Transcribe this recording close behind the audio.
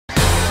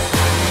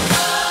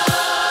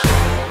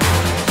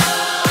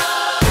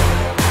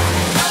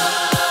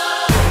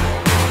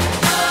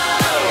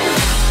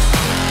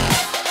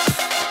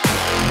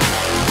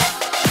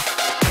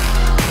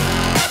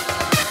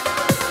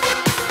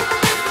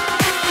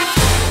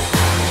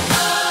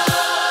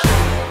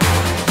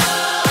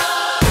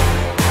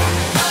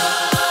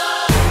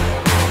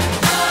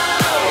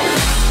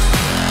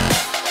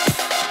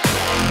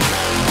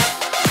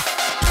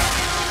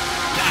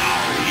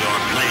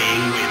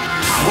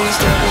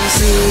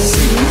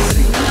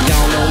scene.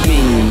 Y'all know me,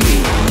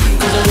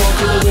 'cause I walk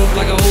through the whip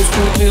like a old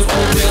school pimp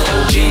or real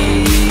OG.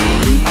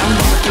 I'm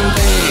rocking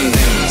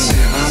bands,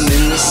 I'm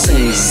in the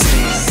scene.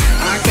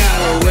 I got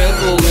a Red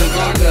Bull and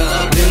vodka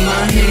up in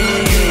my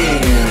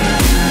hand.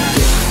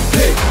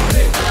 Hey,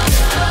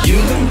 you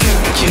look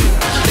kinda cute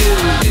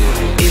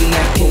in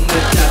that polka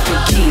dot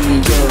bikini,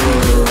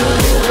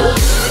 girl.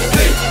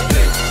 Hey,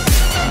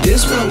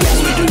 this what I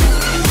wanna do.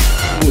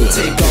 We'll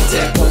take off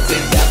that polka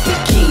dot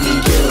bikini,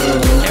 girl.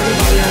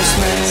 Everybody on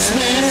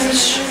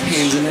smash,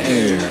 hands in the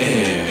air.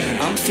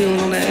 I'm feeling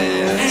on the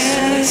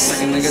ass,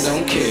 like a nigga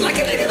don't care. Like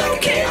a nigga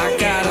don't care. I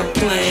got a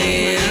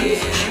plan.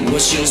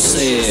 What's your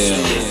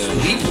sale?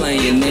 We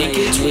playing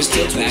naked,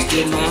 twisted back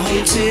in my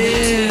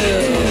hotel.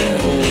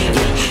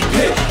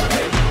 Hey,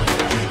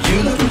 you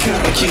looking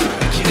kinda cute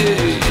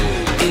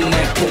in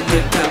that polka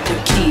dot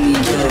bikini,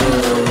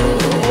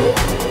 girl.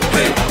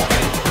 Hey,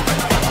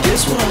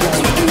 this what I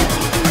wanna do.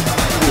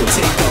 We'll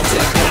take off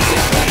that polka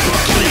dot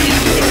bikini,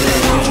 girl.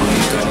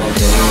 Drink all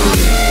day,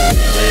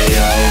 lay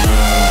all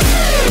night.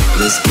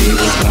 Let's get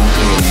it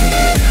poppin'.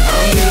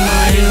 I'm in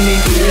Miami,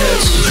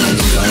 bitch.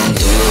 Drink all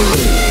day,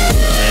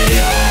 lay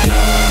all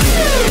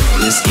night.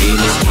 Let's get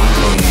it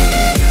poppin'.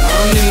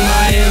 I'm in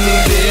Miami,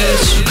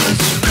 bitch.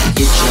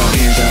 Get your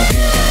hands up.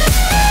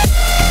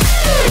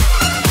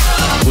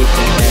 Put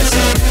that ass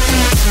up.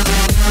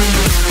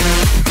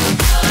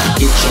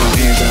 Get your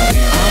hands up.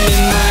 I'm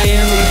in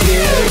Miami,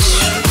 bitch.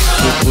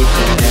 Put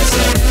that ass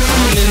up.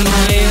 I'm in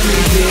Miami,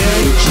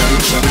 bitch.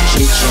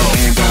 Get your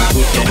hands up.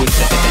 Put that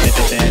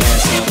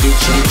ass up. Get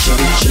your hands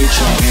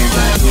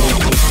up.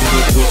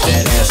 Put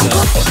that ass up.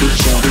 Get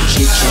your hands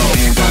up.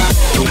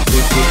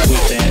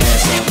 Put that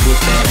ass up. Put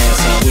that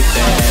ass up. Put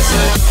that ass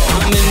up.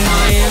 I'm in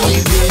Miami,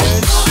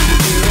 bitch.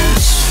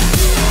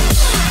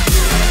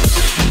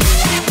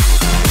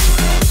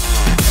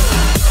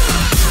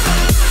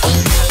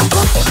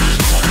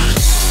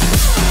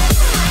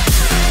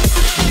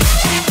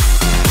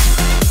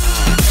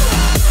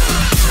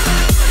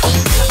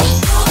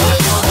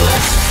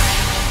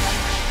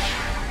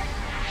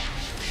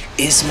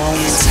 It's morning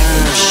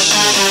time,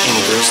 and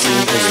the girls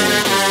still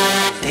there.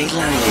 They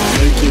like it,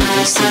 making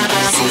this and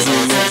pieces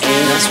in the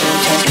air. That's what I'm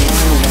talking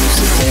about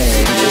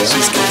today.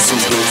 She's got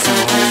some good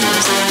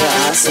times, but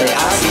I say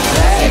I'll be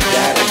back.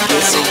 Gotta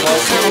get some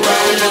more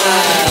Corona.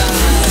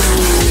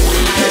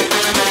 Hey,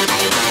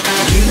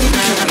 you look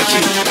kinda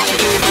cute